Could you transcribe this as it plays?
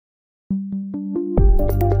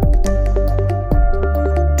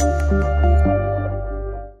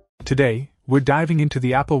Today, we're diving into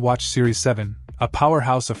the Apple Watch Series 7, a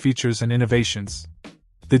powerhouse of features and innovations.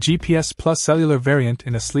 The GPS Plus cellular variant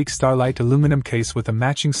in a sleek Starlight aluminum case with a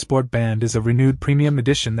matching sport band is a renewed premium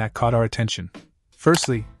edition that caught our attention.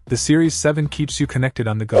 Firstly, the Series 7 keeps you connected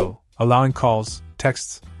on the go, allowing calls,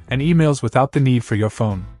 texts, and emails without the need for your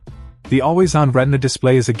phone. The always-on Retina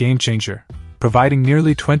display is a game-changer, providing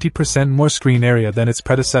nearly 20% more screen area than its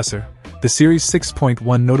predecessor. The Series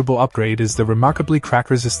 6.1 notable upgrade is the remarkably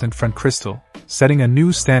crack-resistant front crystal, setting a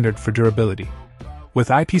new standard for durability. With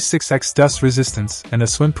IP6X dust resistance and a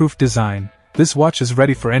swim-proof design, this watch is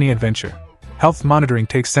ready for any adventure. Health monitoring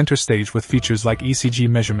takes center stage with features like ECG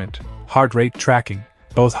measurement, heart rate tracking,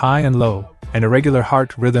 both high and low, and irregular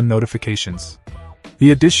heart rhythm notifications.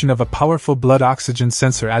 The addition of a powerful blood oxygen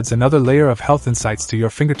sensor adds another layer of health insights to your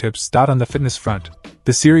fingertips. On the fitness front,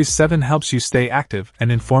 the Series 7 helps you stay active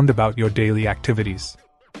and informed about your daily activities.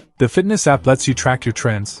 The Fitness app lets you track your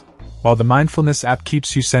trends, while the Mindfulness app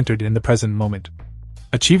keeps you centered in the present moment.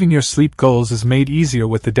 Achieving your sleep goals is made easier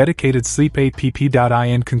with the dedicated Sleep app.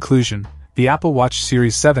 In conclusion, the Apple Watch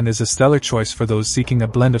Series 7 is a stellar choice for those seeking a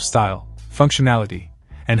blend of style, functionality,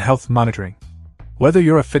 and health monitoring. Whether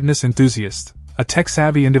you're a fitness enthusiast, a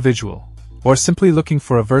tech-savvy individual, or simply looking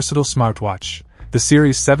for a versatile smartwatch, the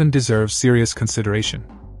Series 7 deserves serious consideration.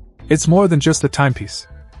 It's more than just a timepiece,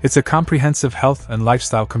 it's a comprehensive health and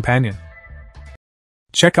lifestyle companion.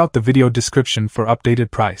 Check out the video description for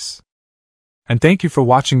updated price. And thank you for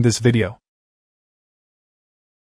watching this video.